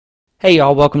Hey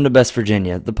y'all, welcome to Best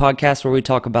Virginia, the podcast where we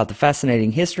talk about the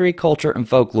fascinating history, culture, and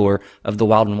folklore of the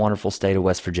wild and wonderful state of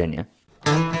West Virginia.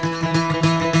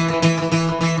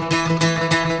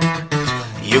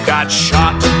 You got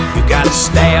shot, you got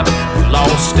stabbed, you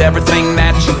lost everything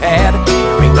that you had.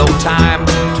 There ain't no time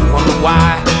to wonder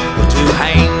why, or to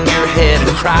hang your head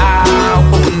and cry.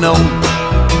 Oh no.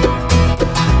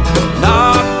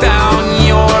 Knock down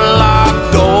your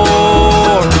locked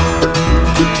door,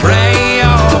 pray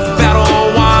your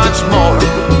battle once more.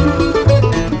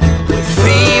 With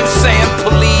thieves and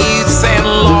police and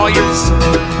lawyers,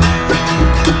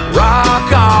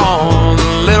 rock on,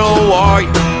 little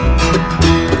warrior.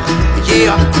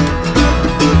 Yeah.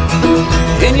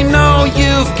 And you know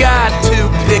you've got to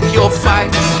pick your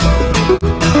fights,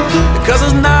 because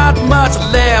there's not much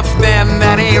left and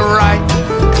that ain't right.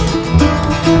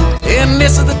 And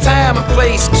this is the time and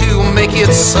place to make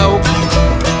it so.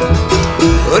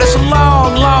 But it's a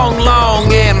long, long,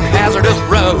 long and hazardous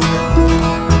road.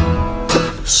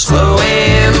 Slow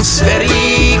and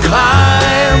steady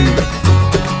climb,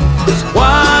 just 1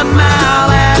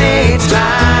 mile at a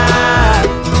time.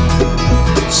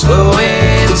 Slow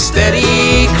and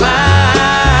steady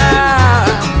climb,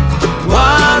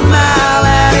 1 mile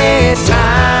at a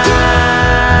time.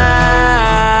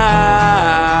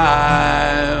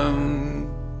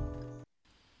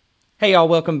 Hey y'all,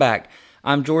 welcome back.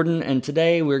 I'm Jordan, and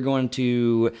today we're going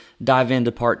to dive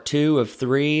into part 2 of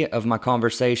 3 of my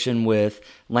conversation with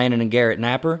Landen and Garrett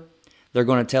Napier. They're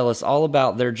going to tell us all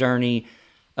about their journey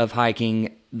of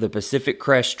hiking the Pacific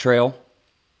Crest Trail.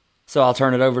 So I'll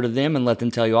turn it over to them and let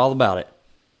them tell you all about it.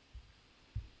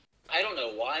 I don't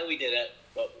know why we did it,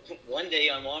 but one day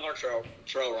on one of our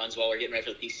trail runs while we were getting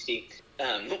ready for the PCT,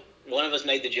 one of us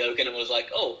made the joke and it was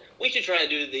like, oh, we should try to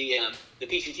do the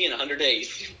PCT in 100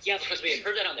 days. Yeah, because we had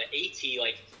heard that on the AT,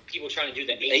 like people trying to do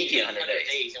the AT in in 100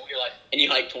 days, and we were like, And you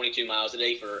hike 22 miles a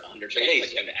day for 100 like,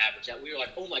 days. like the average. We were like,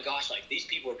 oh my gosh, like these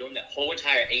people are doing that whole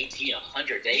entire AT in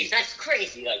 100 days. That's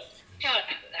crazy. Like, how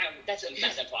that's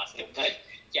impossible. But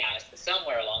yeah,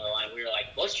 somewhere along the line, we were like,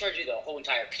 let's try to do the whole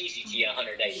entire PCT in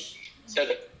 100 days. So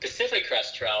the Pacific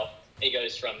Crest Trail, it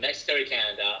goes from Mexico to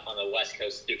Canada on the west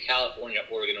coast through California,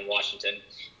 Oregon, and Washington,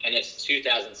 and it's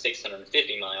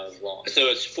 2,650 miles long. So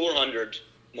it's 400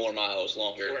 more miles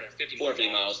longer.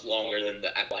 450 miles longer than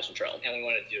the Appalachian Trail. And we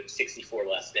wanted to do it 64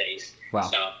 less days. Wow.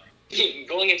 So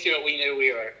going into it, we knew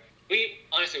we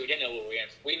honestly didn't know what we were in.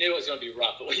 We knew it was going to be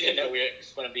rough, but we didn't know we were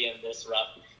going to be in this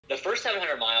rough. The first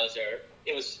 700 miles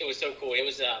it was so cool. It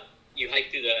was you hike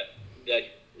through the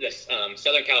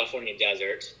Southern California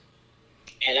desert,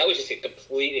 and that was just a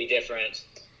completely different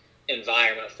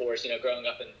environment for us. You know, growing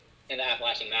up in the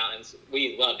Appalachian Mountains,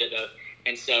 we loved it though,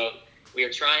 and so we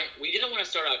didn't want to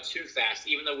start out too fast,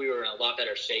 even though we were in a lot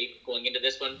better shape going into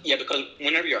this one. Yeah, because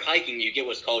whenever you're hiking, you get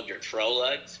what's called your trail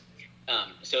legs.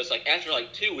 So it's like after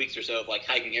like 2 weeks or so of like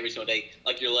hiking every single day,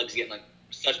 like your legs get in like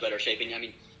such better shape, and I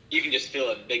mean, you can just feel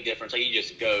a big difference. Like you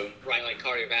just go Right, like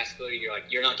cardiovascular,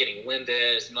 you're not getting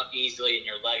winded as easily, and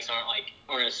your legs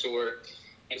aren't as sore.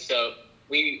 And so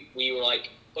we were like,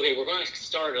 okay, we're going to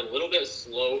start a little bit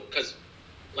slow, because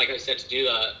like I said, to do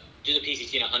the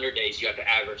PCT in 100 days, you have to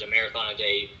average a marathon a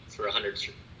day for 100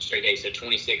 straight days. So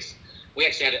 26. We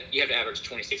actually you have to average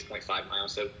 26.5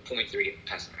 miles, so 0.3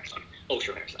 past the marathon,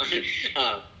 ultra marathon.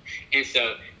 And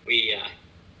so we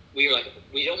were like,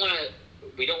 we don't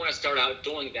want to start out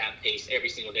doing that pace every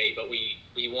single day, but we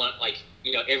want, like,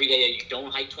 you know, every day that you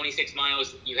don't hike 26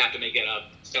 miles, you have to make it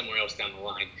up somewhere else down the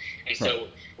line. And so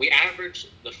we averaged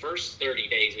the first 30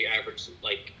 days, we averaged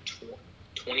like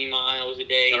 20 miles a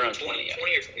day, around 20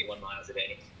 or 21 miles a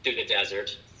day through the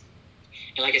desert.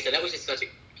 And like I said, that was just such a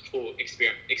cool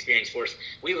experience for us.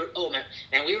 We were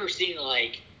we were seeing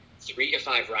like 3 to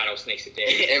 5 rattlesnakes a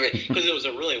day because it was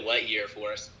a really wet year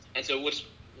for us, and so it was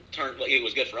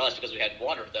good for us because we had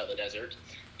water throughout the desert.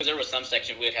 Because there was some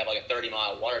section we'd have like a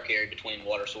 30-mile water carry between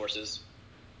water sources,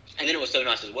 and then it was so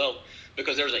nice as well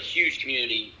because there's a huge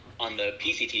community on the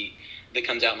PCT that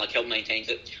comes out and like help maintains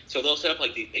it. So they'll set up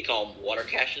like they call them water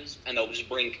caches, and they'll just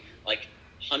bring like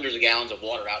hundreds of gallons of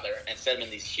water out there and set them in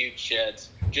these huge sheds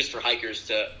just for hikers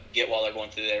to get while they're going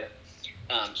through there.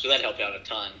 So that helped out a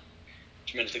ton,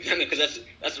 tremendously, because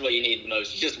that's what you need the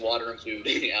most, just water and food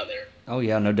out there. Oh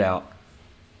yeah, no doubt.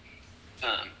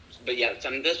 But yeah, I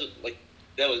mean, this was like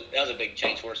that was a big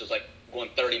change for us. It was like going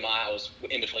 30 miles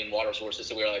in between water sources.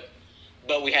 So we were like,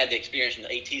 but we had the experience from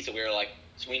the AT, so we were like,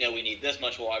 so we know we need this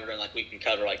much water, and like we can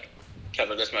cover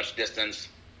this much distance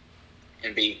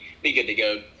and be good to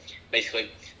go,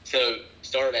 basically. So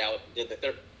started out, did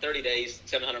the 30 days,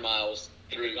 700 miles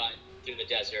through through the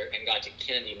desert and got to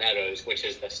Kennedy Meadows, which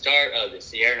is the start of the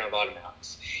Sierra Nevada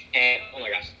mountains. And oh my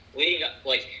gosh, leading up,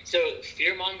 like, so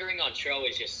fear mongering on trail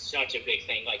is just such a big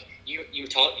thing. Like, you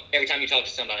talk every time you talk to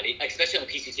somebody, like, especially on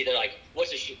PCT, they're like,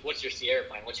 what's your Sierra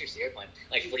plan? What's your Sierra plan?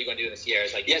 Like, what are you going to do in the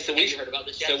Sierras? Like, yeah. So we heard about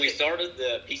this yet? So we started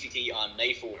the PCT on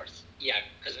May 4th. Yeah,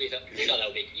 because we thought that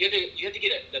would be. You have to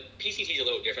get it. The PCT is a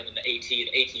little different than the AT. The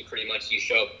AT pretty much you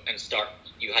show up and start.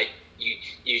 You hike.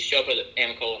 You show up at the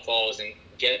Amicola Falls and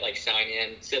get like sign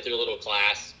in, sit through a little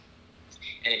class,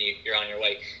 and then you're on your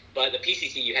way. But the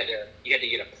PCT you had to get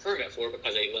a permit for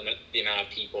because they limit the amount of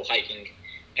people hiking.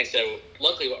 And so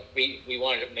luckily we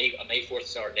wanted a May 4th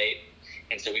start date,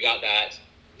 and so we got that.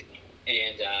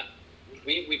 And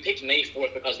we picked May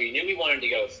 4th because we knew we wanted to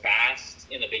go fast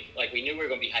in the big, like we knew we were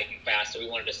going to be hiking fast, so we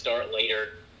wanted to start later,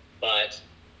 but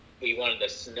we wanted the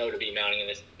snow to be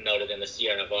melted in the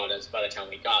Sierra Nevadas by the time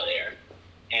we got there.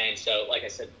 And so, like I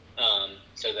said,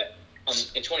 so that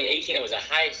in 2018 it was a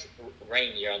high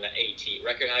rain year on the AT,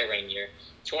 record high rain year.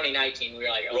 2019 we were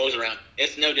like, rolls around.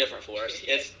 It's no different for us.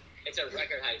 It's a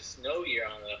record high snow year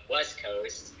on the West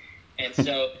Coast, and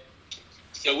so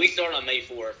we started on May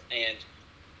 4th, and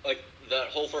like the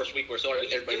whole first week we're starting,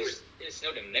 it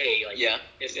snowed in May. Like, yeah,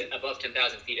 it's above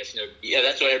 10,000 feet of snow. Yeah,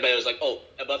 that's what everybody was like. Oh,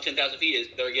 above 10,000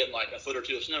 feet they're getting like a foot or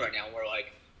two of snow right now. And we're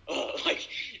like, oh, like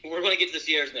we're going to get to the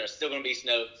Sierras and there's still going to be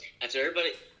snow. And so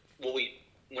everybody,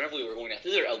 whenever we were going out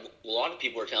there, a lot of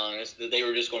people were telling us that they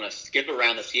were just going to skip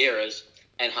around the Sierras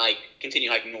and continue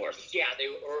hiking north. Yeah, they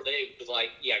was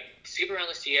like, yeah, skip around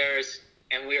the Sierras.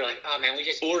 And we were like, oh man,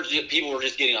 people were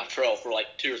just getting off trail for like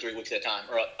 2 or 3 weeks at a time,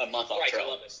 or a month off trail.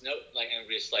 Right, to snow, like, and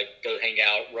we just like go hang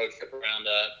out, road trip around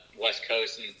the West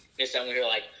Coast, and this time we were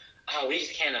like, oh, we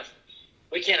can't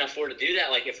afford to do that.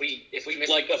 Like if we miss,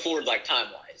 like afford like time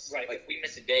wise, right? Like if we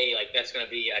miss a day, like that's going to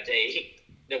be a day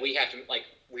that we have to like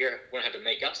we're going to have to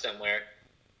make up somewhere,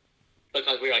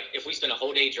 because we're like, if we spend a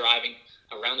whole day driving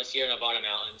around the Sierra Nevada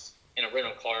mountains in a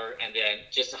rental car and then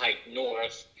just to hike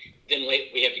north, then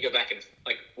we have to go back and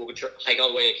like we'll hike all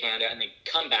the way to Canada and then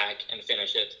come back and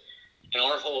finish it. And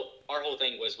our whole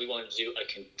thing was we wanted to do a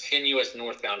continuous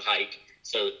northbound hike,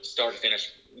 so start to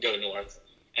finish go north.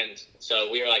 And so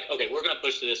we were like, okay, we're going to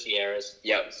push through the Sierras.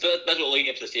 Yeah, so that's what leading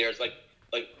up to the Sierras. Like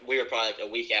we were probably like a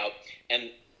week out,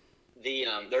 and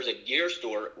there's a gear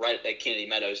store right at Kennedy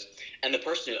Meadows, and the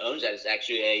person who owns that is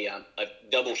actually a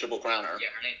double triple crowner. Yeah,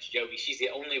 her name's Joby. She's the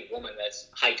only woman that's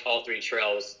hiked all 3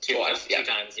 trails two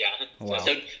times. Yeah. Wow.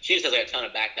 So she just has like a ton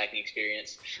of backpacking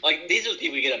experience. Like these are the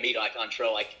people you get to meet like on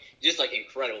trail, like just like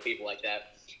incredible people like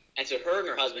that. And so her and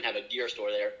her husband have a gear store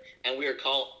there, and we were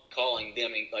calling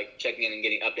them and like checking in and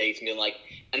getting updates and being like,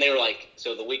 and they were like,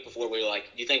 so the week before we were like,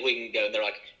 do you think we can go? And they're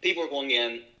like, people are going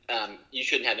in. You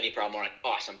shouldn't have any problem. We're like,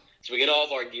 awesome. So we get all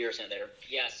of our gear sent there.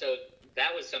 Yeah, so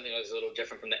that was something that was a little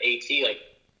different from the AT. Like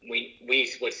we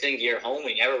would send gear home.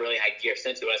 We never really had gear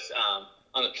sent to us.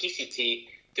 On the PCT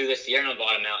through the Sierra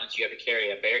Nevada mountains, you have to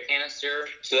carry a bear canister.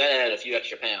 So that had a few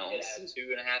extra pounds. It had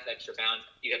 2.5 extra pounds.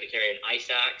 You have to carry an ice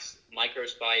axe, micro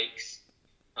spikes.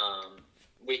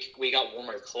 We got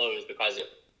warmer clothes because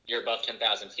you're above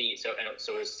 10,000 feet, so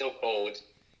it was still cold.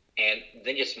 And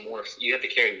then just more, you have to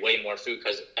carry way more food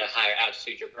because at higher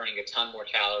altitude you're burning a ton more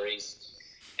calories.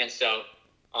 And so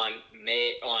on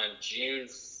June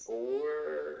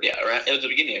 4th, yeah, right. It was the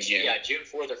beginning of June. Yeah, June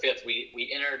 4th or 5th,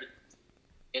 we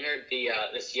entered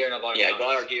the Sierra Nevada. Yeah,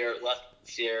 got our gear, left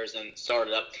Sierras, and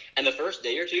started up. And the first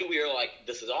day or two, we were like,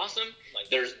 "This is awesome! Like,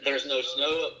 there's no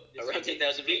snow around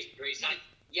 10,000 feet." Great sign.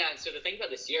 Yeah, and so the thing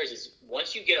about the Sierras is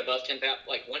once you get above 10,000,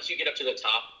 like once you get up to the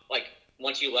top, like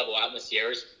once you level out in the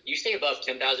Sierras, you stay above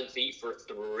 10,000 feet for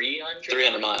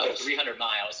 300 miles. 300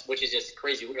 miles, which is just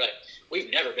crazy.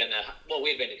 We've never been that. Well,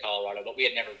 we've been to Colorado, but we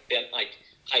had never been like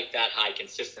hiked that high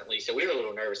consistently. So we were a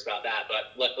little nervous about that.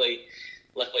 But luckily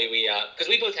we because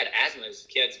we both had asthma as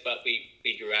kids, but we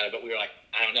grew out of it. But we were like,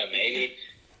 I don't know, maybe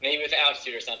with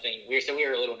altitude or something. We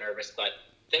were a little nervous, but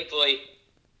thankfully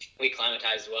we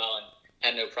climatized well and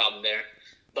had no problem there.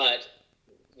 But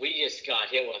we just got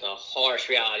hit with a harsh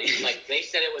reality. Like they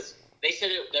said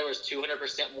there was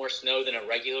 200% more snow than a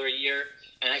regular year,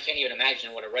 and I can't even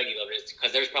imagine what a regular is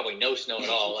because there's probably no snow at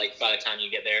all. Like by the time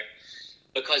you get there,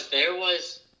 because there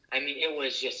was, I mean, it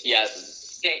was just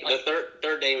insane. Like, the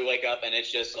third day we wake up and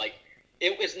it's just like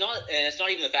it's not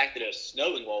even the fact that it was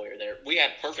snowing while we were there. We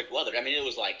had perfect weather. I mean, it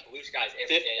was like blue skies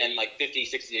every day and like 50,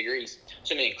 60 degrees.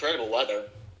 So I mean, incredible weather.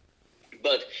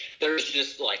 But there's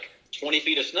just like 20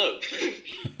 feet of snow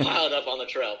piled up on the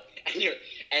trail.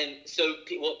 And so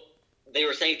they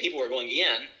were saying people were going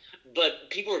in, but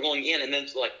people were going in, and then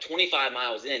like 25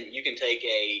 miles in, you can take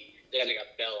a There's like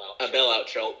a bailout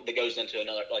trail that goes into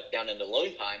another, like down into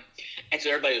Lone Pine. And so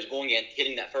everybody was going in,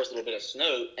 hitting that first little bit of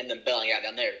snow, and then bailing out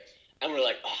down there. And we're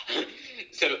like, oh.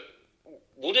 So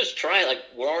we'll just try, like,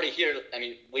 we're already here. I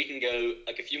mean, we can go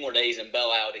like a few more days and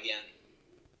bail out again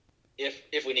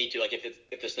if we need to, like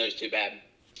if the snow's too bad.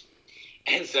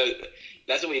 And so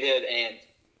that's what we did, and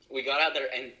we got out there,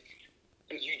 and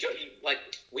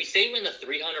we say in the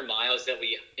 300 miles that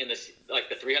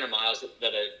the 300 miles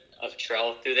of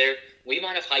trail through there, we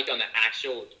might have hiked on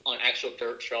actual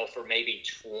dirt trail for maybe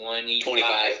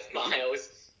 25 miles.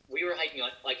 We were hiking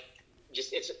on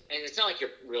it's not like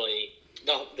you're really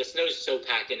the snow's so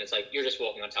packed in. It's like you're just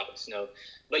walking on top of the snow,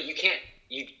 but you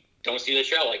don't see the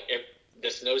trail. Like the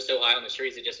snow's so high on the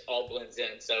trees, it just all blends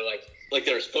in. So like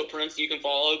there's footprints you can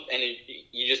follow, and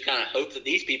you just kind of hope that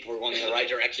these people are going in the right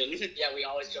direction. Yeah, we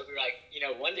always joke, we're like,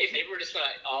 one day maybe we're just going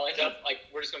to all end up, like,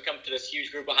 we're just going to come to this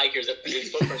huge group of hikers that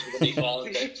these footprints we're going to be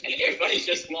following, and everybody's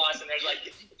just lost, and there's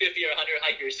like 50 or 100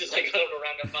 hikers just like huddled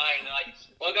around the fire, and they're like,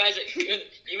 well, guys,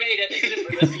 you made it,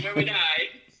 this is where we died.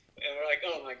 And we're like,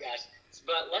 oh my gosh.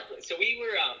 But luckily, so we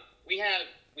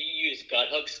use Gut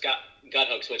Hooks,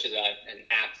 which is an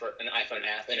iPhone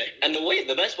app, and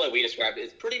the best way we described it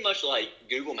is pretty much like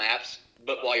Google Maps,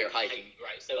 but while you're hiking.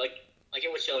 Right. So like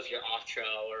it would show if you're off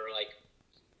trail or like,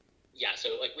 yeah.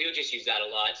 So like we would just use that a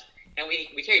lot, and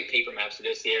we carried paper maps to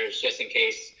this year just in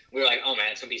case. We were like, oh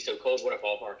man, it's gonna be so cold. What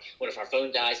if our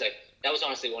phone dies? Like that was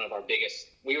honestly one of our biggest.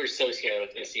 We were so scared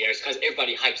with this year because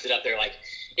everybody hypes it up. They're like,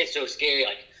 it's so scary.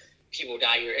 Like people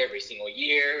die here every single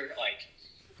year. Like.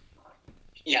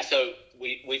 Yeah, so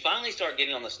we finally start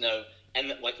getting on the snow,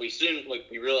 and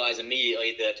we realize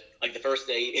immediately that like the first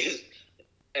day is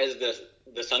as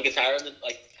the sun gets higher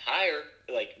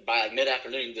by like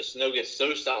mid-afternoon, the snow gets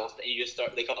so soft that you just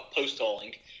they call it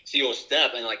post-holing. So you'll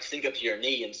step and like sink up to your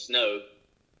knee in snow,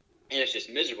 and it's just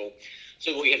miserable.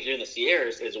 So what we have to do in the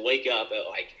Sierras is wake up at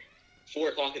like 4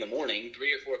 o'clock in the morning,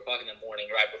 3 or 4 o'clock in the morning,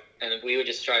 right? And we would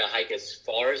just try to hike as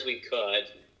far as we could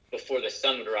before the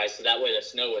sun would rise, so that way the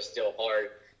snow was still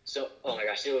hard. So, oh my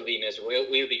gosh, it would be miserable.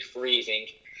 We would be freezing.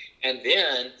 And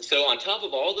then, so on top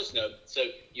of all the snow, so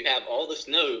you have all the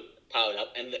snow piled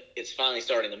up, and it's finally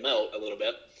starting to melt a little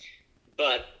bit.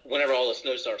 But whenever all the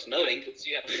snow starts melting, so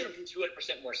you have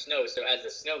 200% more snow. So as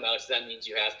the snow melts, that means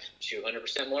you have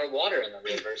 200% more water in the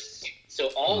rivers. So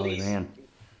all these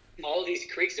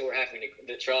creeks that we're having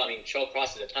to trail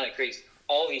crosses a ton of creeks.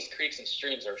 All these creeks and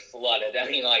streams are flooded. I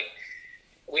mean, like,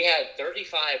 we had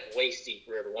 35 waist-deep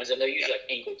river ones, and they're usually like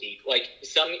ankle-deep. Like,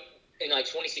 some, in like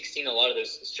 2016, a lot of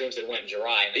those streams had went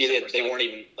dry. And they weren't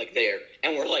even like there.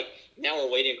 And we're like, now we're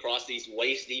wading across these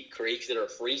waist-deep creeks that are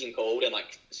freezing cold and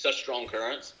like such strong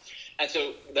currents. And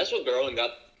so that's what growing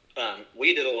up,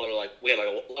 we did a lot of we had like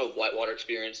a lot of whitewater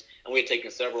experience, and we had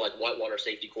taken several like whitewater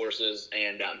safety courses,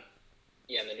 and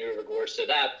in the New River Gorge. So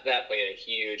that played a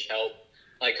huge help.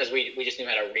 Like, because we just knew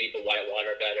how to read the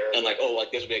whitewater better. And,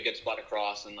 this would be a good spot to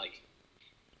cross. And,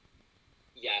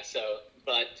 yeah, so,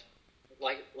 but,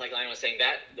 like Lionel was saying,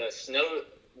 that the snow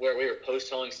where we were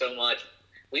post-holing so much,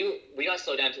 we got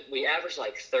slowed down. We averaged,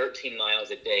 13 miles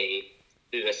a day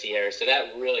through the Sierra. So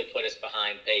that really put us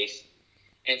behind pace.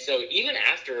 And so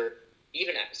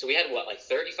so we had,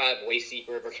 35 waist-deep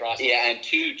river crossings? Yeah, and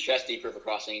 2 chest-deep river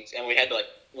crossings. And we had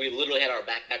we literally had our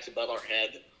backpacks above our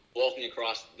head, walking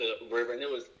across the river, and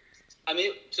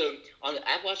so on the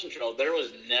Appalachian Trail, there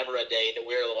was never a day that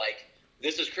we were like,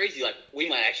 this is crazy, like, we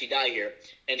might actually die here.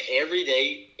 And every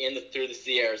day through the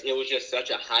Sierras, it was just such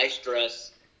a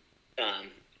high-stress,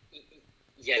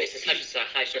 this is such a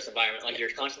high-stress environment. Like,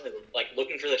 you're constantly,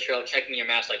 looking for the trail, checking your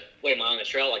maps, wait, am I on the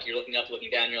trail? Like, you're looking up,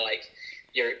 looking down, you're like,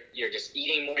 you're just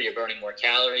eating more, you're burning more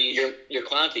calories. You're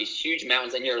climbing these huge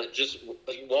mountains, and you're just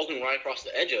walking right across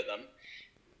the edge of them.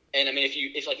 And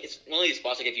it's one of these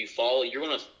spots, if you fall, you're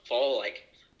going to fall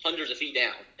hundreds of feet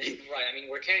down. Right.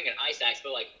 We're carrying an ice axe,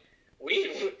 but we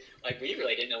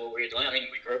really didn't know what we were doing.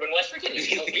 We grew up in West Virginia.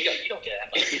 You don't get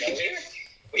that much snow here.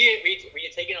 We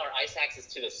had taken our ice axes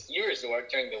to the ski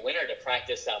resort during the winter to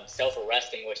practice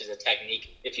self-arresting, which is a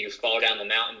technique. If you fall down the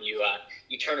mountain,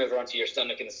 you turn over onto your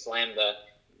stomach and slam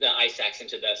the ice axe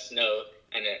into the snow,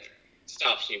 and it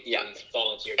stops you from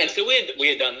falling to your death. And so we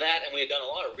had done that, and we had done a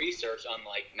lot of research on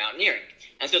mountaineering.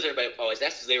 And so everybody always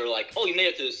asked us, they were like, oh, you made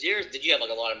it through the Sierras, did you have a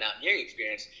lot of mountaineering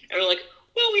experience? And we're like,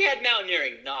 well, we had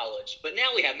mountaineering knowledge, but now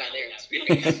we have mountaineering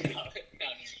experience.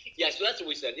 Yeah, so that's what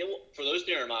we said. For those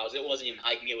 300 miles, it wasn't even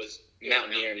hiking, it was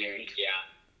mountaineering.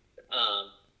 Yeah.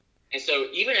 And so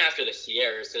even after the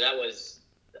Sierras, so that was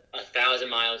 1,000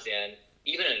 miles in,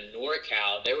 even in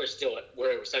NorCal, there was still,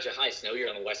 where it was such a high snow year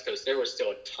on the West Coast, there was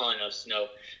still a ton of snow.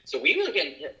 So we really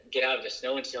didn't get out of the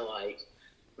snow until like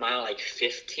mile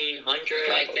 1,500,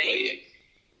 I think.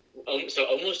 So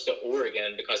almost to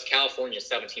Oregon, because California is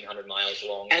 1,700 miles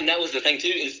long. And that was the thing too,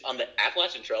 is on the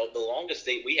Appalachian Trail, the longest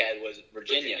state we had was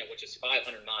Virginia, which is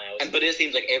 500 miles. But it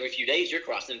seems like every few days you're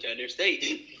crossing into a new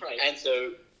state. Right. And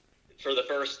so for the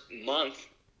first month,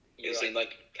 it seemed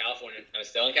like California. I'm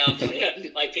still in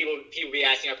California. Like people be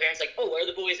asking our parents, like, "Oh, where are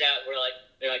the boys at?"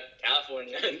 They're like,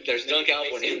 California. They're still in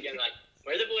California. Again, like,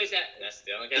 where are the boys at? And that's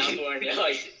still in California.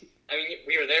 Like, I mean,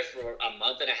 we were there for a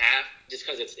month and a half, just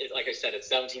because it's like I said, it's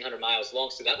 1,700 miles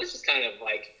long. So that was just kind of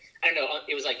like, I don't know.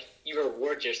 It was like you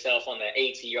reward yourself on the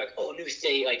AT. You're like, oh, new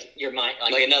state. Like your mind,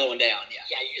 like another one down. Yeah.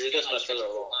 Yeah, you're just much further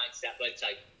along mindset. But it's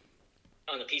like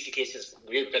on the PCT, it's just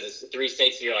weird because it's 3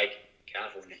 states. So you're like,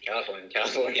 California.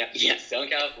 Yeah, still in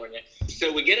California.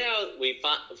 So we get out, we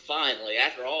finally,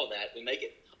 after all that, we make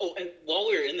it. Oh, and while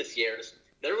we were in the Sierras,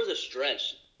 there was a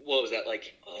stretch. What was that,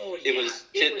 like? Oh, yeah. It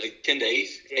was 10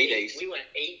 days? 8 days. We went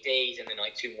 8 days and then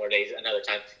like 2 more days another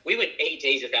time. We went 8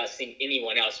 days without seeing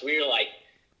anyone else. We were like,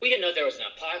 we didn't know if there was an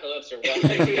apocalypse or what.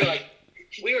 Like,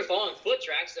 we were following foot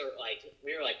tracks. Or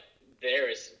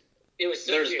it was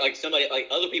so there's weird. Like somebody, like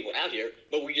other people out here,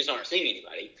 but we just aren't seeing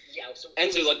anybody. Yeah. So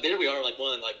like there we are, like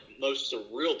one of like most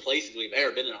surreal places we've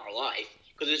ever been in our life,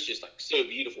 because it's just like so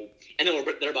beautiful, and then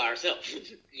we're there by ourselves.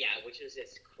 Yeah, which is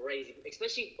just crazy,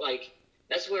 especially like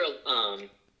that's where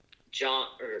John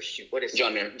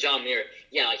Muir. John Muir.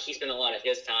 Yeah, like he spent a lot of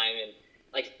his time and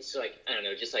like so like I don't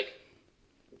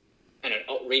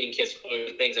know, reading kids'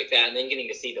 quotes and things like that, and then getting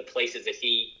to see the places that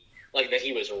he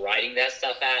was writing that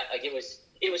stuff at. Like it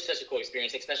was such a cool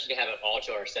experience, especially to have it all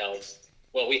to ourselves.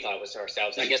 Well, we thought it was to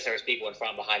ourselves. I guess there was people in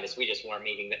front and behind us. We just weren't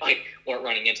weren't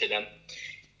running into them.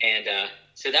 And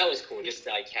so that was cool, just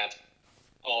to like have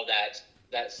all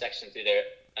that section through there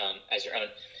as your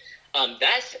own.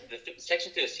 That's the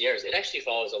section through the Sierras. It actually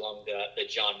follows along the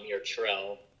John Muir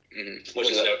Trail,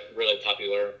 which is a really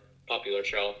popular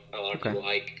trail. A lot of people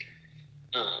hike.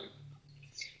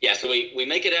 Yeah, so we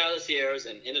make it out of the Sierras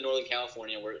and into Northern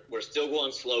California. We're still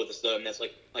going slow with the snow, and that's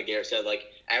like Garrett said,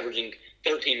 like averaging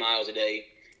 13 miles a day.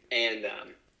 And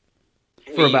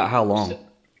for about how long? So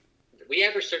we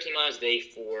averaged 13 miles a day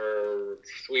we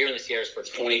were in the Sierras for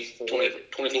 24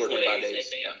 25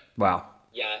 days. Yeah. Wow.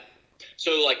 Yeah.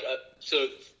 So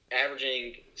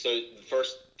averaging, the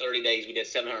first 30 days we did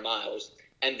 700 miles,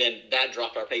 and then that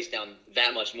dropped our pace down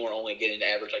that much more, only getting to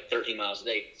average like 13 miles a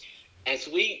day. And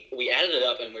so we added it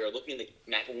up, and we were looking at the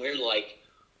map, and we were like,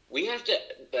 we have to,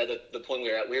 the point we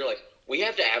were at, we were like, we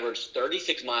have to average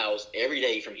 36 miles every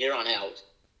day from here on out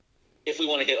if we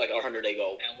want to hit like our 100-day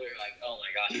goal. And we were like, oh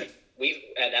my gosh.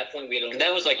 At that point, and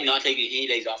that was like not taking any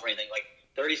days off or anything, like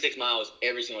 36 miles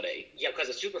every single day. Yeah, because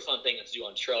a super fun thing to do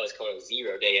on trail is called a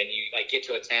 0 day, and you like get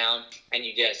to a town, and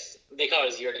they call it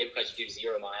a 0 day because you do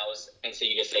 0 miles, and so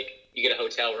you just like, you get a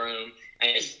hotel room, and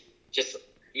it's just,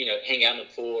 hang out in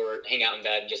the pool or hang out in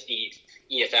bed and just eat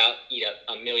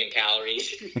a million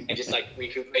calories and just like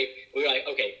recuperate. We were like,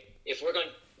 okay, if we're going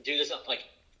to do this, like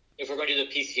if we're going to do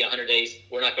the PCT 100 days,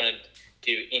 we're not going to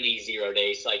do any 0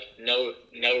 days, like no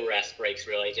rest breaks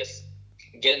really, just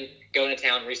go into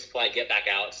town, resupply, get back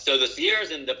out. So the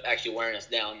Sierras ended up actually wearing us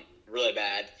down really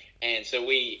bad, and so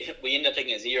we ended up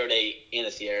taking a 0 day in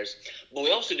the Sierras, but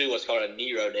we also do what's called a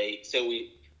Nero day. So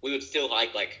we would still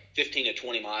hike like 15 to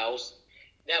 20 miles.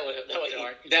 That was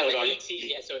hard. That was hard.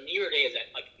 Yeah, so a Nero day is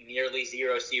at like nearly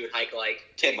 0, so you would hike like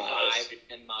 10 miles. 5 to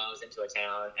 10 miles into a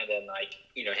town, and then like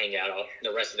hang out all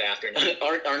the rest of the afternoon.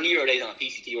 Our Nero days on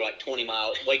PCT were like 20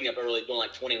 miles, waking up early, doing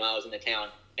like 20 miles in the town,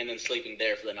 and then sleeping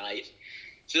there for the night.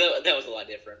 So that was a lot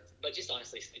different. But just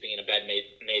honestly, sleeping in a bed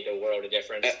made the world a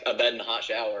difference. A bed and a hot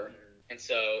shower, and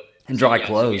so dry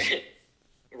clothes.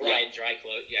 Right, dry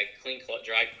clothes. Yeah, clean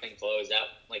clothes. That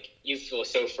like you feel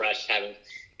so fresh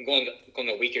going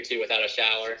a week or 2 without a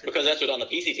shower. Because that's what on the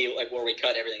PCT, like where we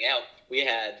cut everything out, we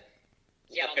had.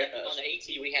 Yeah, on the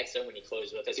AT we had so many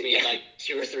clothes with us. We had like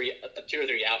two or three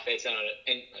outfits on it,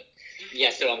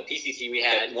 and so on the PCT we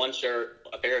had 1 shirt,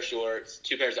 a pair of shorts,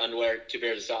 2 pairs of underwear, 2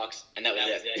 pairs of socks, and that was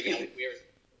it. Yeah, we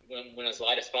were when as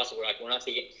light as possible. We're not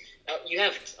taking. You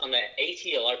have on the AT,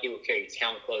 a lot of people carry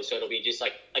town clothes, so it'll be just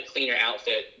like a cleaner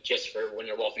outfit just for when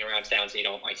you're walking around town, so you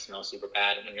don't like smell super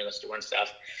bad when you're in the store and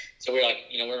stuff. So we're like,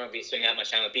 we're going to be spending that much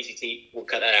time on PCT. We'll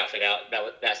cut that outfit out.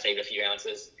 That saved a few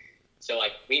ounces. So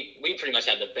like we pretty much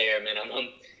had the bare minimum,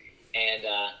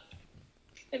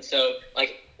 and so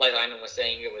like Lyman was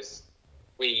saying,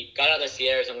 we got out of the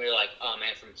Sierras and we were like, oh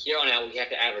man, from here on out we have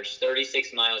to average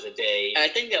 36 miles a day. And I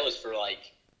think that was for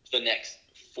like the next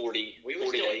 40 We were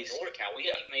 40 still days. in NorCal. We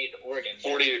hadn't made it to Oregon yet.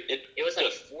 40. It was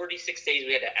like 46 days.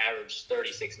 We had to average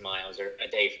 36 miles or a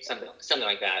day, something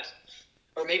like that.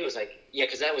 Or maybe it was like,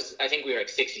 because I think we were like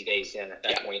 60 days in at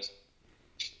that point.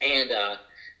 And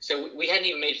so we hadn't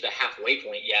even made it to the halfway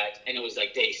point yet, and it was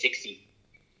like day 60.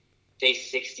 Day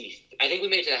 60. I think we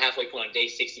made it to the halfway point on day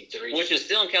 63. Which is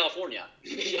still in California,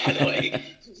 by the way.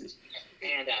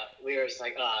 And we were just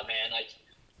like, oh, man, like,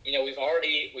 we've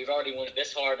already went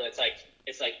this hard. It's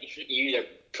like you either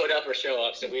put up or show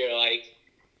up. So we were like,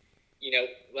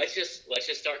 let's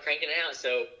just start cranking it out.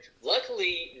 So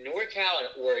luckily, NorCal and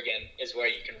Oregon is where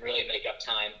you can really make up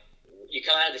time. You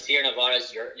come out of the Sierra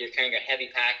Nevadas, you're carrying a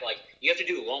heavy pack. Like, you have to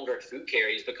do longer food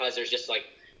carries because there's just like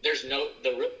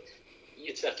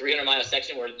it's a 300-mile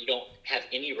section where you don't have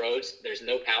any roads. There's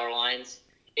no power lines.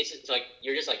 It's just like it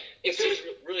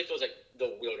really feels like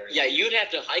the wilderness. Yeah, you'd have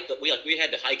to hike. We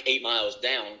had to hike 8 miles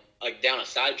down a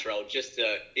side trail just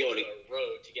to be able to a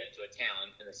road to get into a town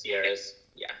in the Sierras.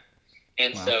 Yeah,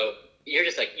 and so you're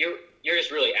just like you're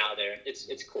just really out there.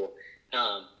 It's cool.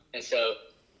 And so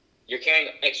you're carrying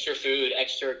extra food,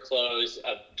 extra clothes,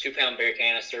 a 2-pound bear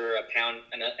canister,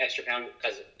 an extra pound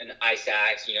because of an ice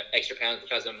axe, extra pounds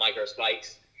because of micro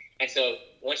spikes. And so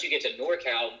once you get to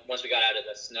NorCal, once we got out of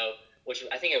the snow, which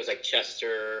I think it was like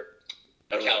Chester,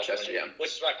 California, Chester, yeah.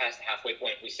 which is right past the halfway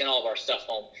point, we sent all of our stuff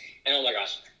home. And oh my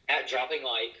gosh,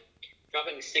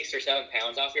 dropping 6 or 7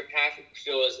 pounds off your pack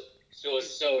feels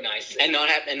so nice. And not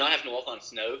having to walk on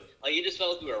snow. Like, you just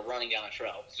felt like we were running down a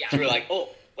trail. Yeah. So we were like,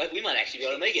 we might actually be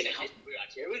able to make it now.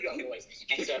 Here we go, boys.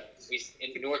 And so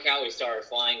in NorCal, we started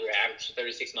flying. We were averaging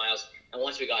 36 miles. And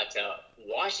once we got to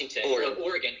Washington,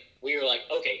 Oregon, we were like,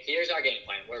 okay, here's our game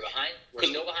plan. We're behind. We're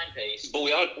still behind pace. But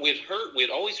we'd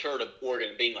always heard of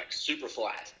Oregon being like super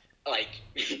flat. Like,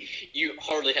 you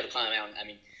hardly had to climb a mountain. I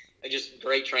mean, just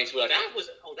great trains. That was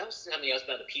something else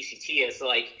about the PCT. It's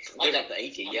like on the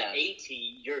AT, the AT,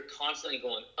 you're constantly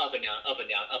going up and down, up and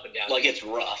down, up and down. Like, it's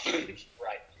rough.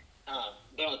 Right.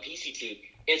 But on the PCT,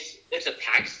 it's a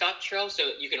pack stop trail,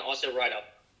 so you can also ride up.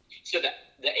 So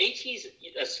the AT's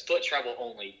foot travel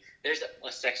only. There's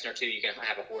a section or two you can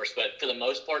have a horse, but for the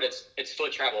most part, it's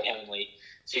foot travel only.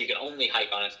 So you can only hike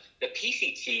on it. The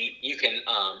PCT, you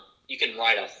can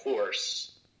ride a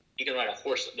horse. You can ride a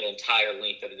horse the entire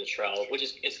length of the trail,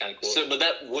 it's kind of cool. So,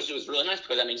 which was really nice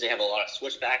because that means they have a lot of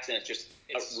switchbacks and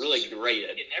it's really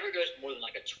graded. It never goes more than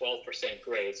like a 12%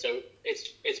 grade, so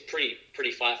it's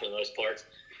pretty flat for the most part.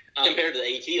 Compared to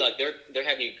the AT, like they're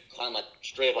having you climb like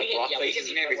straight like rock faces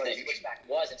and everything. What a switchback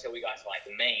was until we got to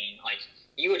like Maine. Like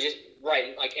you would just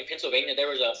like in Pennsylvania, there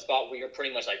was a spot where you're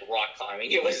pretty much like rock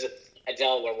climbing. It was a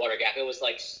Delaware water gap. It was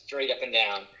like straight up and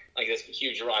down. Like this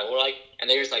huge rock. We're like, and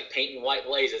they're just like painting white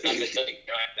blazes. I'm just like,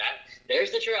 that.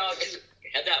 There's the trail.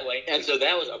 Head that way. And so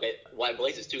that was white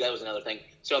blazes too. That was another thing.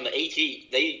 So on the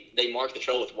AT, they marked the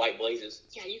trail with white blazes.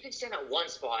 Yeah, you can stand at one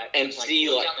spot and see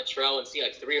look down the trail and see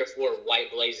like 3 or 4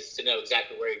 white blazes to know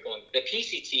exactly where you're going. The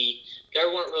PCT, there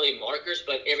weren't really markers,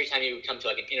 but every time you would come to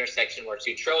like an intersection where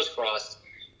 2 trails crossed,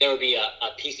 there would be a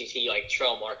PCT like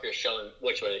trail marker showing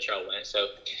which way the trail went. So,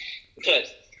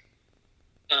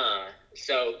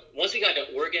 so once we got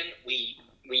to Oregon, we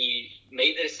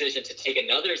made the decision to take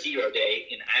another 0 day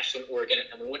in Ashland, Oregon,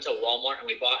 and we went to Walmart and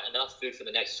we bought enough food for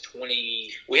the next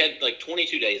 20. We had like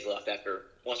 22 days left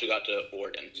once we got to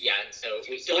Oregon. Yeah, and so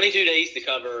we still 22 days to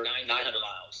cover 900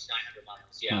 miles. 900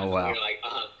 miles. Yeah. Oh wow.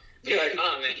 We were like,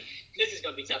 oh man, this is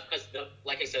gonna be tough because,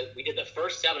 like I said, we did the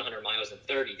first 700 miles in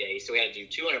 30 days, so we had to do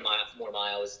 200 more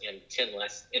miles in 10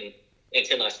 less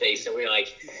days. So we were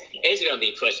like, it's gonna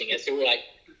be pushing it. So we're like,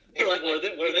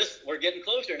 we're getting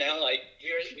closer now. Like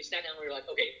we sat down and we were like,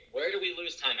 okay, where do we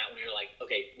lose time at? We were like,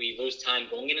 okay, we lose time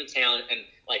going into town and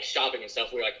like shopping and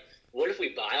stuff. We were like, what if we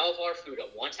buy all of our food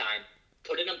at one time,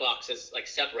 put it in boxes, like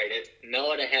separate it,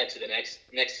 mail it ahead to the next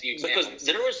few towns? Because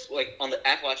there was like on the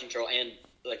Appalachian Trail and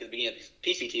like at the beginning of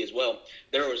PCT as well,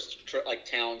 there was like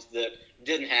towns that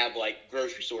didn't have like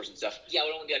grocery stores and stuff. Yeah, it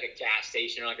would only be like a gas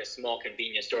station or like a small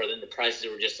convenience store. Then the prices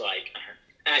were just like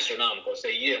astronomical, so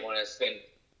you didn't want to spend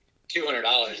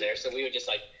 $200 there. So we would just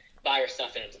like buy our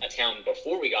stuff in a town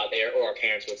before we got there, or our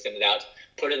parents would send it out,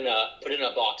 put it in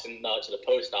a box and mail it to the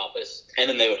post office, and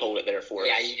then they would hold it there for us.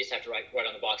 Yeah, you just have to write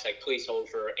on the box like, please hold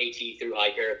for AT through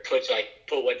hiker. Put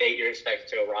what date you're expected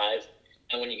to arrive,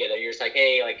 and when you get there, you're just like,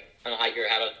 hey, like I'm a hiker,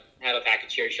 have a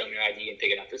package here, show me your ID, and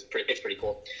pick it up. It's pretty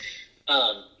cool.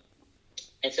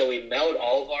 And so we mailed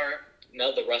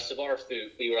the rest of our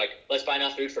food. We were like, let's buy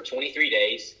enough food for 23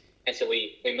 days. And so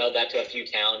we mailed that to a few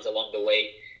towns along the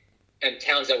way, and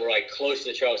towns that were like close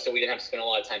to the trail, so we didn't have to spend a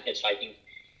lot of time hitchhiking.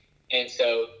 And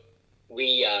so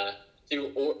we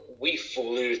we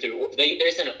flew through.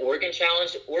 There's an Oregon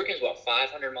challenge. Oregon's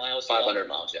 500 miles. 500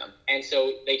 miles, yeah. And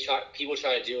so people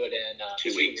try to do it in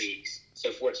 2 weeks.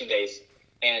 So 14 days.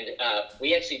 And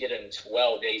we actually did it in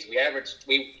 12 days.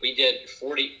 We did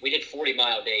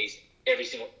 40-mile days every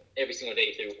single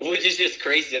day through. Which is just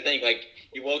crazy to think. Like,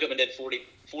 you woke up and did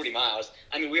 40 miles.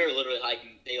 I mean, we were literally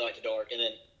hiking daylight to dark and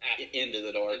then into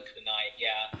the dark. Into the night,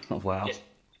 yeah. Oh, wow.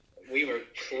 We were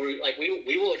like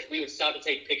we would stop to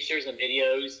take pictures and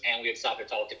videos, and we would stop to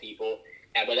talk to people.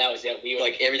 But that was it. We were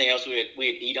like everything else. We'd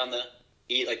eat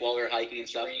like while we were hiking and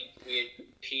stuff. We'd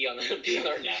pee on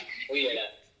our neck. We had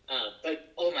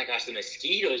but oh my gosh, the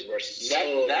mosquitoes were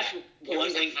so. That's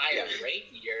one thing. Higher rate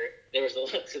here. There was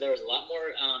a lot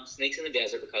more snakes in the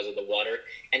desert because of the water,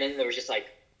 and then there was just like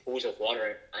pools of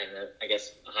water. I don't know. I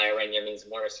guess higher rain means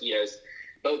more mosquitoes.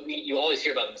 But you always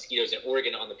hear about the mosquitoes in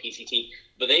Oregon on the PCT,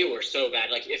 but they were so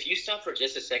bad. Like, if you stop for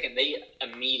just a second, they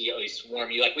immediately swarm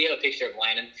you. Like, we have a picture of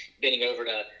Landen bending over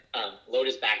to load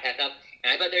his backpack up,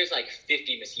 and I bet there's like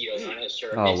 50 mosquitoes on his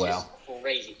shirt. Oh, it's wow. just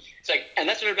crazy. It's like, and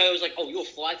that's what everybody was like, oh, you'll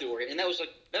fly through Oregon. And that was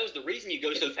the reason you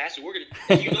go so fast to Oregon.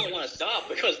 You don't want to stop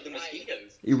because of the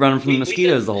mosquitoes. You're running from the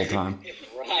mosquitoes the whole time.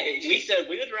 Right. We said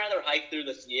we would rather hike through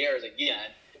the Sierras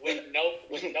again. With no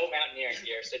mountaineering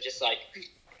gear, so just like,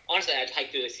 honestly, I'd hike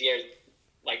through the Sierras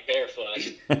like barefoot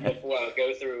before I would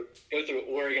go through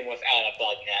Oregon without a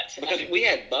bug net. Because we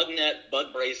had bug net,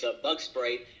 bug brace up, bug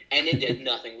spray, and it did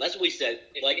nothing. That's what we said.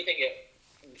 Like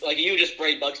you would just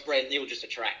spray bug spray, and they would just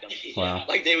attract them. Wow.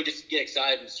 Like they would just get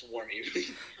excited and swarm you.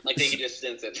 Like they could just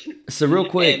sense it. So real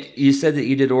quick, you said that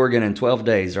you did Oregon in 12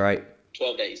 days, right?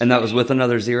 12 days. And that was with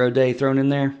another 0 day thrown in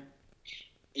there?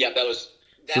 Yeah, that was.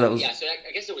 So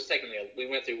I guess it was technically we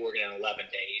went through Oregon in 11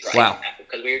 days. Right. Wow.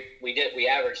 Because we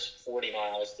averaged 40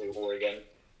 miles through Oregon.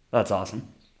 That's awesome.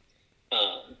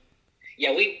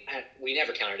 Yeah, we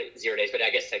never counted it 0 days, but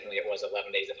I guess technically it was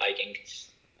 11 days of hiking.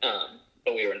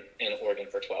 But we were in Oregon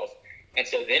for 12. And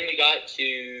so then we got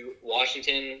to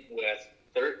Washington with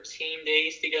 13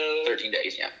 days to go. 13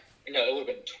 days, yeah. No, it would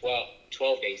have been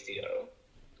 12 days to go.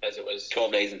 Because it was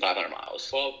 12 days and 500 miles.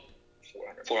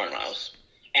 400 miles.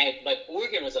 But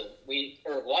Washington was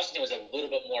a little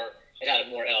bit more. It had a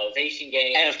more elevation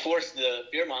gain. And of course, the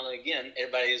fear modeling again.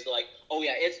 Everybody is like, "Oh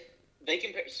yeah, they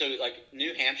compare." So like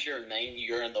New Hampshire and Maine,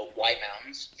 you're in the White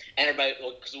Mountains, and everybody.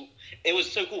 Because it was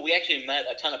so cool. We actually met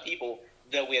a ton of people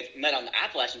that we had met on the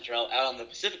Appalachian Trail, out on the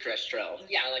Pacific Crest Trail.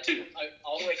 Yeah, like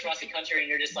all the way across the country, and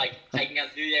you're just like hiking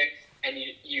out through there, and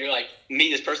you're like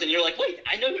meet this person. And you're like, "Wait,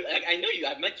 I know you.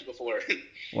 I've met you before."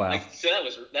 Wow. So that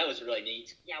was really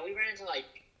neat. Yeah, we ran into like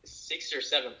 6 or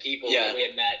 7 people Yeah. that we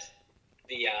had met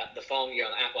the following year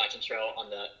on the Appalachian Trail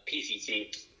on the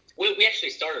PCT. We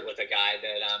actually started with a guy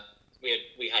that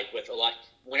we hiked with a lot.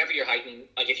 Whenever you're hiking,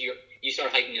 like if you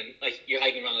start hiking and like you're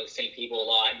hiking around with the same people a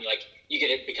lot, and you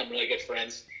get to become really good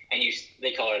friends, and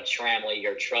they call it a tramley,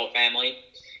 your trail family.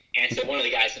 And so one of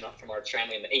the guys from our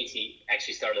tramley in the AT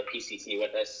actually started a PCT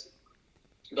with us,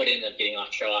 but ended up getting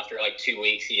off trail after like 2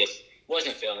 weeks. He just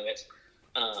wasn't feeling it.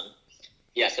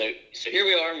 Yeah, so here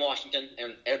we are in Washington,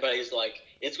 and everybody's like,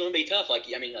 it's going to be tough. Like,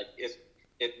 I mean, like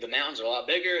the mountains are a lot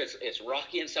bigger. It's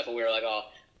rocky and stuff. And we were like, oh,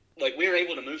 like we were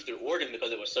able to move through Oregon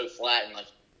because it was so flat and like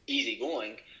easy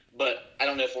going. But I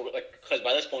don't know if we're like, because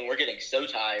by this point we're getting so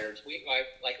tired.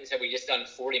 Like we said, we just done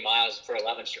 40 miles for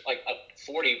 11,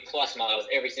 40 plus miles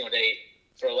every single day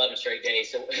for 11 straight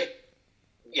days. So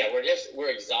yeah, we're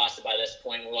exhausted by this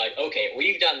point. We're like, okay,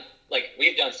 we've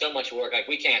done so much work. Like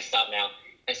we can't stop now.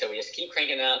 And so we just keep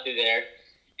cranking it out through there.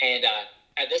 And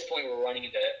at this point, we're running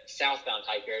into southbound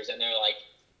hikers, and they're like,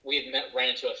 we had ran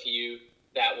into a few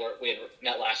that we had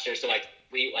met last year. So like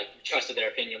we like trusted their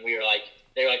opinion. They were like,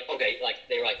 okay, like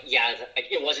they were like, yeah,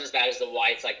 like it wasn't as bad as the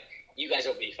whites. Like you guys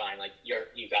will be fine. Like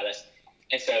you got us.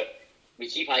 And so we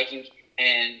keep hiking.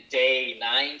 And day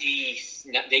 99,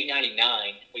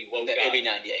 we woke up. It'll be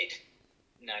 98.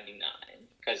 99.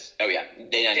 Because day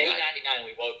 99.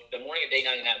 The morning of day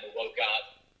 99, we woke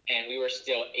up, and we were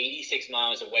still 86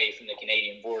 miles away from the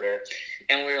Canadian border.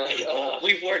 And we were like, oh,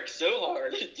 we've worked so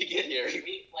hard to get here.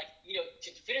 We, like,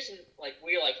 to finish in, like,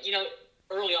 we were like,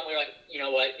 early on, we were like, you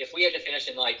know what, if we had to finish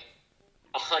in, like,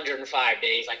 105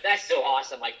 days, like, that's so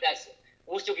awesome. Like,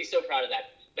 we'll still be so proud of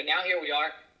that. But now here we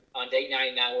are on day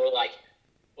 99,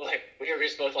 we were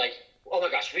just both like, oh my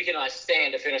gosh, we cannot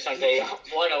stand to finish on day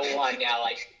 101 now,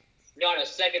 like, not a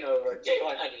second over day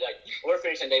 100. Like, we're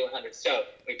finishing day 100. So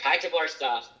we packed up our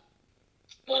stuff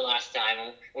one last time.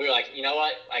 And we were like, you know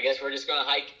what? I guess we're just going to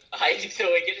hike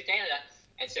until we get to Canada.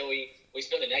 And so we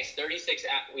spent the next 36.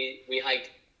 We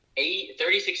hiked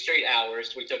 36 straight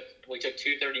hours. We took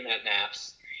 2 30-minute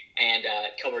naps, and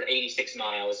covered 86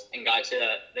 miles and got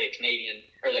to the Canadian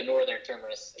or the northern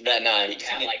terminus that night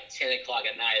at like 10 o'clock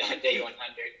at night on day 100,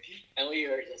 and we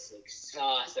were just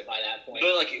exhausted by that point.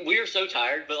 But like we were so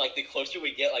tired, but like the closer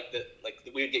we get,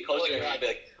 we would get closer and we'd be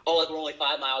like, oh, like we're only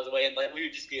 5 miles away, and like we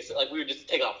would just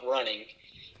take off running.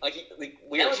 Like we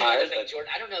that were was tired. Thing,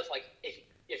 Jordan. I don't know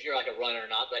if you're like a runner or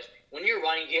not, but when you're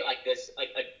running, you get like this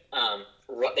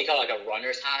they call it like a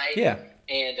runner's high. Yeah.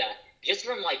 And just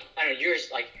from like I don't know, you're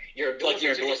just like your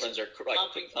endorphins are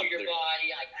pumping through your body.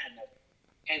 Like I don't know.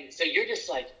 And so you're just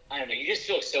like, I don't know, you just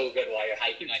feel so good while you're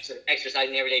hiking, like sort of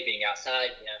exercising every day, being outside,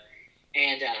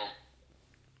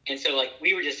 and so like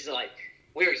we were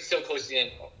so close to the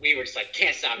end, we were just like,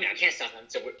 can't stop now.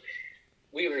 So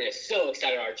we were just so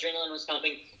excited, our adrenaline was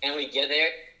pumping, and we get there,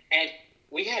 and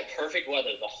we had perfect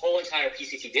weather the whole entire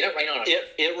PCT. Did it rain on us?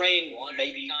 It rained one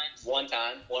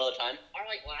other time. Our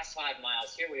like last 5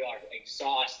 miles, here we are,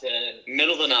 exhausted.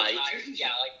 Middle of the night. Yeah,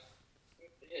 like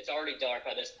it's already dark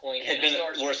by this point.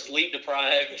 We're sleep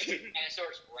deprived. And it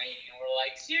starts raining, and we're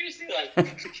like, seriously, like,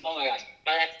 oh my gosh.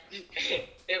 But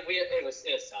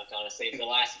it sucked, honestly. The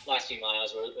last few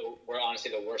miles were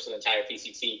honestly the worst of the entire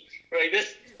PCT.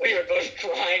 We were both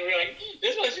crying. We were like,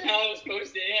 this wasn't how it was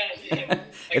supposed to end.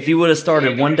 If you would have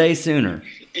started one day sooner.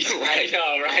 I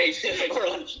know, right?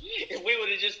 If we would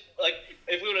have just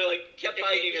kept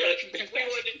hiking,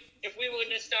 if we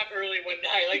wouldn't have stopped early one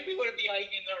night, like we wouldn't be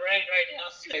hiking in the rain right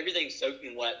now. Everything's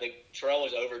soaking wet. The trail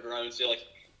was overgrown, so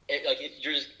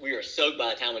we were soaked by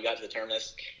the time we got to the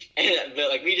terminus.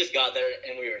 But we just got there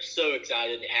and we were so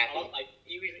excited and happy.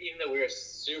 Even though we were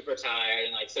super tired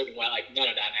and soaking wet, none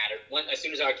of that mattered. As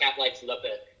soon as our cap lights lit up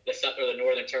the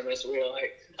northern terminus, we were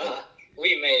like,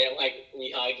 we made it. We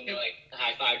hugged and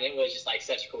high fived. It was just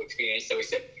such a cool experience. So we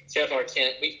set up our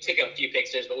tent. We took a few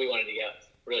pictures, but we wanted to get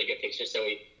really good pictures. So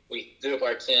we threw up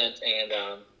our tent and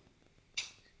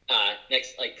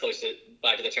next close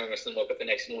by to the terminus, and woke up the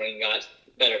next morning and got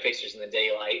better pictures in the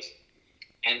daylight.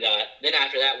 And then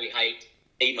after that, we hiked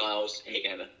 8 miles in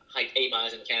Canada.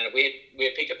 We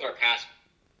had picked up our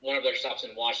one of their stops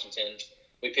in Washington.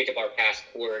 We picked up our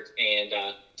passport, and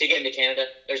to get into Canada,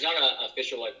 there's not an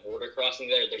official border crossing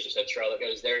there. There's just a trail that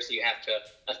goes there. So you have to,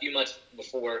 a few months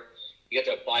before, you have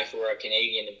to apply for a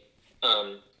Canadian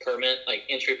permit,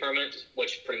 entry permit,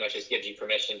 which pretty much just gives you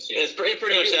permission to. It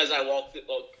pretty much says I walked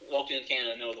into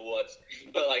Canada, know the woods,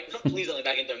 but please let me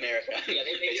back into America. Yeah,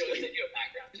 they do a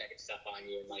background check and stuff on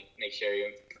you and make sure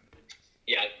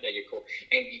that you're cool.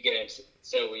 And you get in.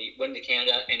 So we went to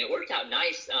Canada, and it worked out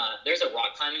nice. There's a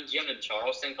rock climbing gym in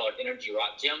Charleston called Energy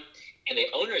Rock Gym, and the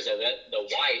owners of it, the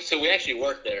wife. So we actually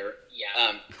worked there.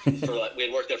 Yeah. We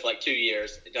had worked there for 2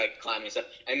 years, climbing and stuff,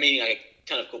 and meeting a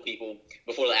ton of cool people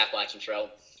before the Appalachian Trail.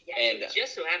 Yeah, and it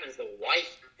just so happens the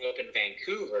wife grew up in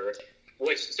Vancouver,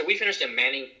 so we finished in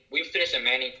Manning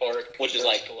Park, which is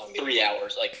Columbia. 3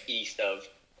 hours east of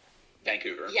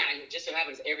Vancouver. Yeah, and it just so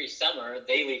happens every summer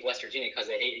they leave West Virginia because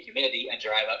they hate the humidity and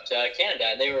drive up to Canada.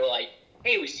 And they were like,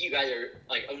 "Hey, we see you guys are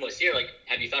almost here.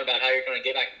 Have you thought about how you're going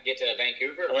to get to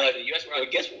Vancouver or to the U.S.?" I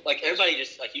guess everybody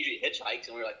just usually hitchhikes,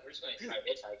 and we're like, "We're just going to try to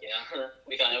hitchhike."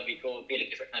 We thought it would be cool to be in a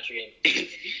different country, and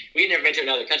we had never been to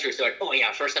another country, so oh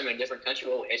yeah, first time in a different country,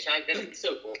 we'll hitchhike. That would be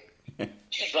so cool. But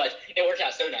it worked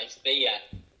out so nice.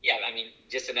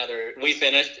 Just another. We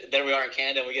finished. There we are in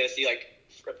Canada, and we get to see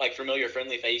familiar,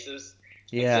 friendly faces.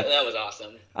 Yeah, so that was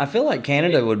awesome. I feel like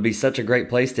Canada would be such a great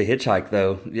place to hitchhike,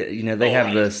 though. They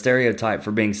have the stereotype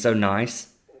for being so nice.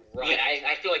 Right. Yeah.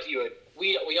 I feel like you would.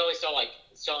 We always saw on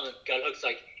gut hooks.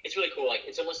 It's really cool.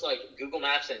 It's almost like Google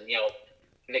Maps and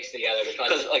mixed together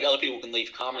because other people can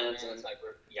leave comments and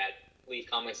leave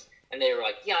comments, and they were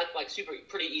super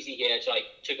pretty easy hitch.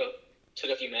 Took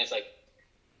a few minutes.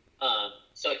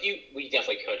 We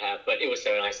definitely could have, but it was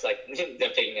so nice. Them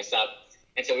picking us up.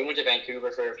 And so we went to Vancouver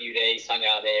for a few days, hung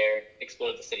out there,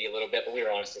 explored the city a little bit, but we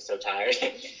were honestly so tired.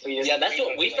 That's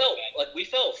what we felt. We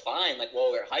felt fine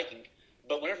while we were hiking,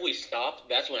 but whenever we stopped,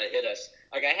 that's when it hit us.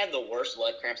 I had the worst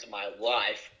leg cramps of my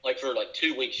life. For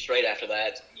 2 weeks straight after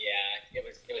that. Yeah,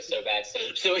 it was so bad.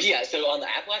 So on the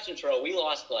Appalachian Trail, we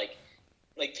lost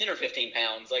 10 or 15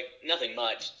 pounds, nothing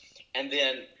much. And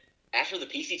then after the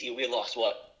PCT, we had lost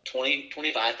 20,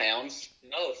 25 pounds?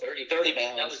 No, 30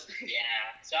 pounds. That was,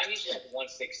 so I'm usually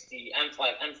 160. I'm 5'7".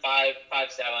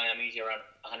 I'm usually around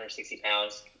 160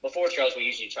 pounds. Before trails, we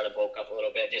usually try to bulk up a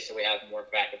little bit just so we have more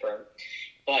fat to burn.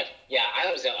 But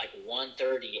I was at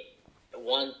 130.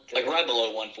 Right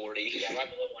below 140. Yeah, right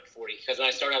below 140. Because when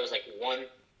I started, I was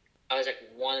I was like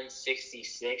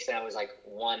 166 and I was like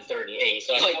 138.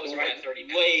 So Like, I was right at 30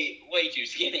 pounds. way too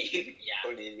skinny.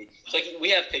 Yeah. It's like we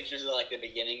have pictures of like the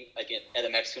beginning, like at the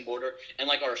Mexican border, and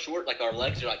like our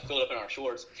legs are like filled up in our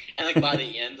shorts, and like by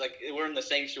the end, like we're in the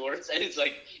same shorts, and it's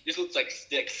like just looks like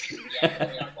sticks. Yeah, I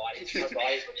mean, our bodies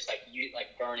were just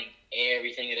like burning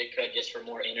everything that it could just for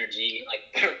more energy. Like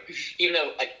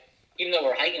even though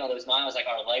we're hiking all those miles, like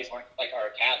our legs weren't, like our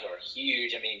calves were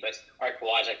huge. I mean, but our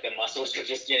quads, like the muscles were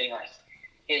just getting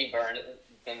burned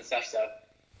and stuff. So,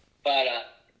 but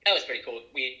that was pretty cool.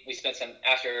 We spent some,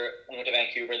 after we went to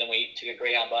Vancouver, then we took a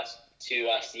Greyhound bus to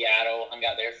Seattle, hung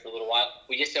out there for a little while.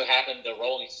 We just so happened the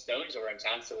Rolling Stones were in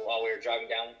town, so while we were driving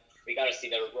down, we got to see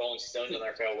the Rolling Stones on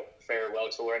their farewell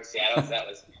tour in Seattle. So that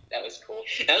was cool.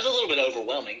 That was a little bit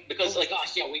overwhelming because, Oh my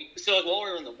gosh, yeah, while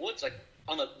we were in the woods, like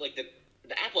on the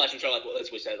Appalachian Trail, like as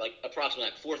we said, like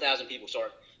approximately like 4,000 people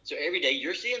start. So every day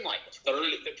you're seeing like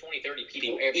 30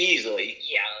 people easily.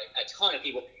 Yeah, like a ton of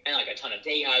people, and like a ton of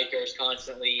day hikers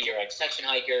constantly, or like section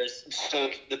hikers.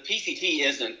 So the PCT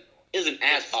isn't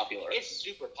as popular. It's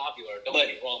super popular. Don't get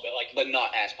me wrong, but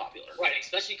not as popular. Right,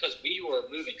 especially because we were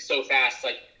moving so fast.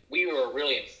 Like we were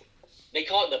really, they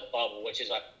call it the bubble, which is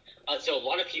like, so a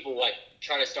lot of people like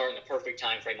try to start in the perfect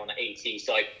time frame on the AT.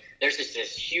 So like there's just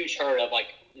this huge herd of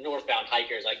like northbound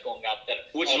hikers like going up that,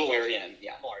 which is what we were in.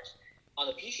 Yeah, March. On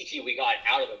the PCT, we got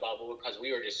out of the bubble because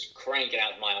we were just cranking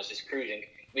out miles, just cruising.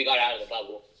 We got out of the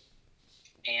bubble,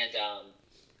 and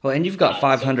well, and you've got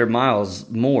 500 miles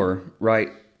more, right,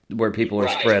 where people are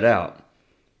spread out.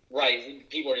 Right,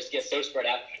 people just get so spread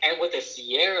out, and with the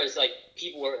Sierras, like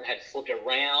people had flipped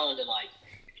around and like.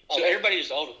 So everybody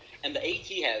just older, and the AT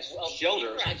has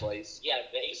shelters in place. Yeah,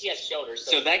 the AT has shelters.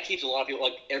 So that keeps a lot of people,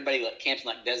 like everybody, like camps in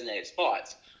like designated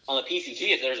spots. On the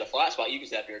PCT, if there's a flat spot, you can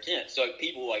set up your tent. So like,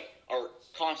 people like are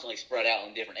constantly spread out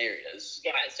in different areas.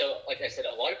 Yeah, so like I said,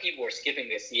 a lot of people were skipping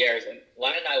the Sierras, and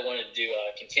Landen and I wanted to do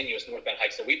a continuous northbound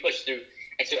hike, so we pushed through.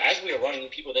 And so as we were running,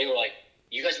 people, they were like,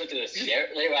 "You guys went through the Sierra?"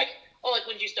 They were like, "Oh, like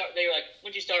when did you start?" They were like,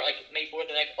 "When did you start?" Like May 4th,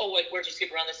 and like, "Oh, like where'd you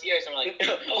skip around the Sierras?" And I'm like,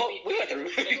 "Oh, we went through."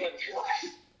 They were like, "What?"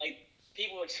 Like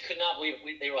people just could not believe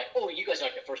it. They were like, "Oh, you guys are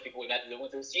like the first people we met that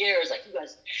went through the Sierras." Like you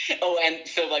guys. Oh, and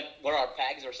so like where our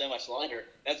packs are so much lighter,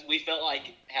 we felt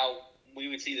like how we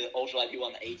would see the ultralight people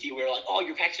on the AT. We were like, "Oh,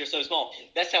 your packs are so small."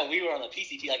 That's how we were on the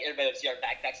PCT. Like everybody would see our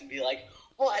backpacks and be like,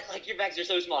 "What? Like your bags are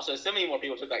so small." So many more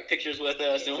people took like pictures with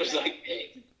us, and it was like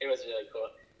it was really cool.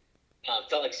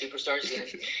 Felt like superstars.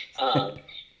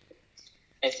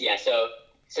 And yeah, so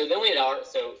then we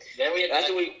had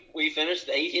after we finished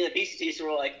the AT and the PCT, so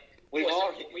we're like we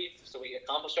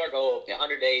accomplished our goal of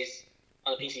 100 days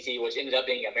on the PCT, which ended up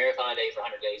being a marathon day for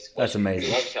 100 days. That's amazing.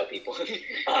 We love to tell people.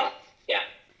 Yeah.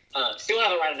 Still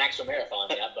haven't run an actual marathon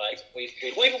yet, but we've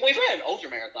ran an ultra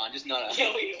marathon, just not a.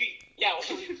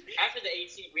 After the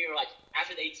AT, we were like,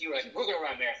 we're gonna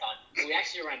run a marathon. We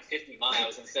actually ran 50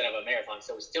 miles instead of a marathon,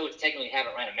 so we still technically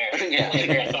haven't ran a marathon.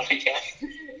 Marathon, I guess.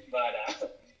 But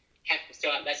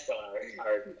that's still on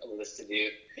our list to do.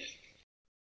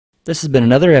 This has been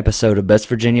another episode of Best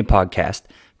Virginia Podcast,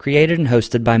 created and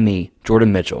hosted by me,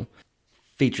 Jordan Mitchell,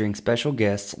 featuring special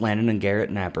guests Landen and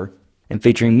Garrett Napier, and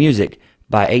featuring music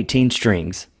by 18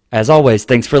 Strings. As always,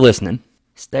 thanks for listening.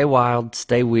 Stay wild,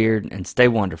 stay weird, and stay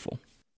wonderful.